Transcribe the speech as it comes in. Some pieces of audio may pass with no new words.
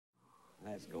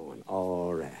That's going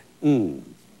all right. You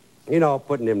know,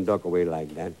 putting them duck away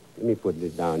like that. Let me put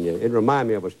this down here. It reminds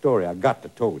me of a story I got to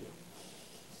tell you.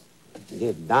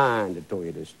 They're dying to tell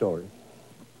you this story.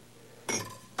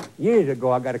 Years ago,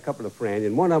 I got a couple of friends,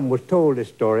 and one of them was told this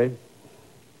story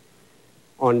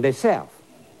on themselves.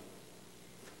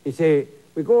 He said,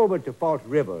 we go over to False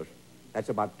Rivers. That's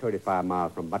about 35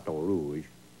 miles from Baton Rouge.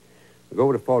 We go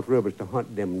over to False Rivers to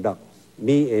hunt them ducks,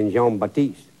 me and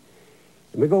Jean-Baptiste.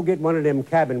 And we go get one of them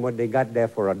cabins what they got there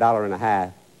for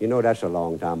 $1.50. You know, that's a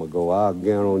long time ago, I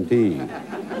guarantee.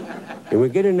 And we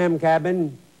get in them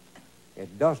cabin, it's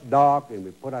dust dark, and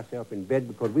we put ourselves in bed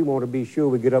because we want to be sure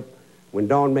we get up when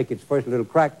dawn make its first little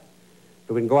crack,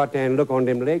 so we can go out there and look on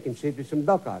them lake and see if there's some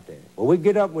duck out there. Well, we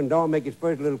get up when dawn make its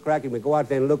first little crack, and we go out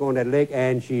there and look on that lake,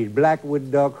 and she's black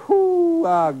with duck, whoo,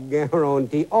 I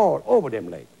guarantee, all over them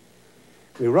lake.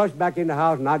 We rush back in the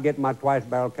house, and I get my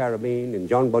twice-barrel carabine, and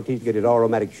Jean-Baptiste get his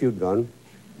automatic shoot gun.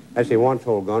 That's a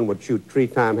once-hole gun, would shoot 3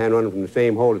 times hand running from the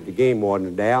same hole if the game warden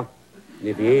is there. And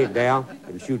if he ain't there,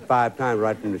 it'll shoot 5 times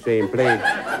right from the same place.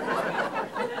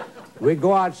 We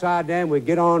go outside there, and we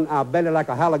get on our belly like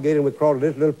a alligator, and we crawl to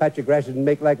this little patch of grass and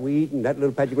make like we eat, and that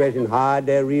little patch of grass and hide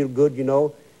there real good, you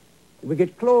know. We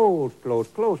get close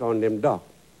on them ducks.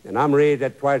 And I'm raised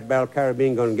that twice-barrel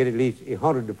carabine gun and get at least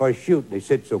 100 the first shoot. They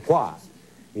sit so quiet.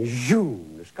 And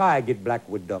zoom, the sky get black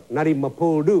with duck. Not even a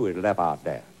pull do is left out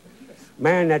there.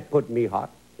 Man, that put me hot.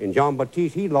 And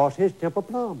Jean-Baptiste, he lost his temper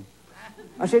plumb.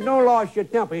 I said, don't lose your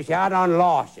temper. He said, I done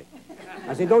lost it.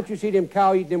 I said, don't you see them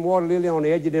cow eat them water lily on the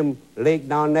edge of them lake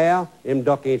down there? Them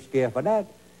duck ain't scared for that.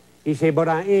 He said, but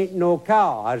I ain't no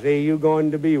cow. I said, you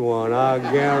going to be one, I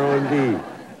guarantee.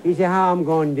 He said, how I'm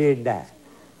going to do that?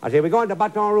 I said, we're going to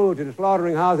Baton Rouge to the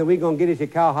slaughtering house, and we're going to get us a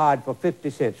cowhide for 50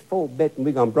 cents. 4 bit, and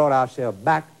we're going to brought ourselves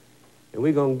back, and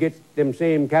we're going to get them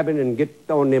same cabin and get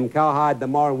on them cowhide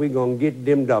tomorrow, and we're going to get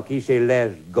them duck. He said,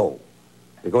 let's go.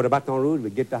 We go to Baton Rouge, we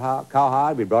get the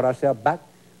cowhide, we brought ourselves back,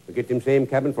 we get them same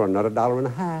cabin for another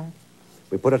 $1.50.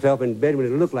 We put ourselves in bed when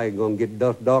it looked like it's going to get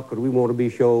dust dark, because we want to be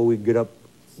sure we get up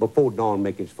before dawn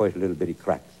make its first little bitty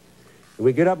cracks. And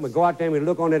we get up and we go out there and we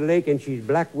look on that lake, and she's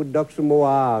black with ducks some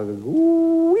more.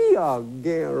 We are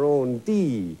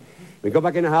guaranteed. We go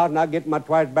back in the house, and I get my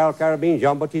twice-barrel carabine.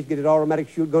 Jean-Baptiste get his automatic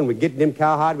shoot gun. We get them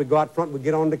cowhide. We go out front. We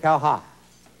get on the cowhide.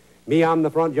 Me, I'm the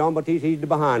front. Jean-Baptiste, he's the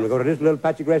behind. We go to this little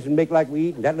patch of grass and make like we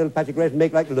eat, and that little patch of grass and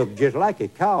make like look just like a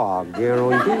cow, I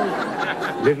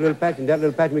guarantee. This little patch and that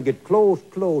little patch, and we get close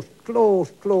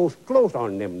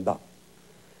on them ducks.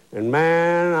 And,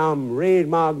 man, I'm raised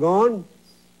my gun.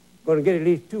 Going to get at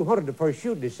least 200 the first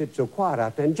shoot. They sit so quiet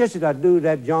out there. And just as I do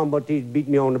that, Jean-Baptiste beat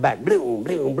me on the back. Bloom,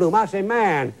 bloom, bloom. I say,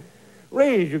 man,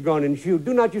 raise your gun and shoot.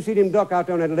 Do not you see them duck out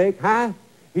there on that lake, huh?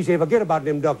 He said, forget about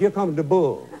them duck. Here comes the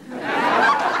bull.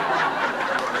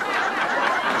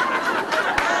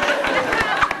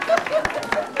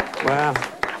 Well,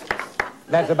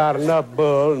 that's about enough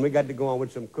bull, and we got to go on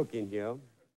with some cooking here.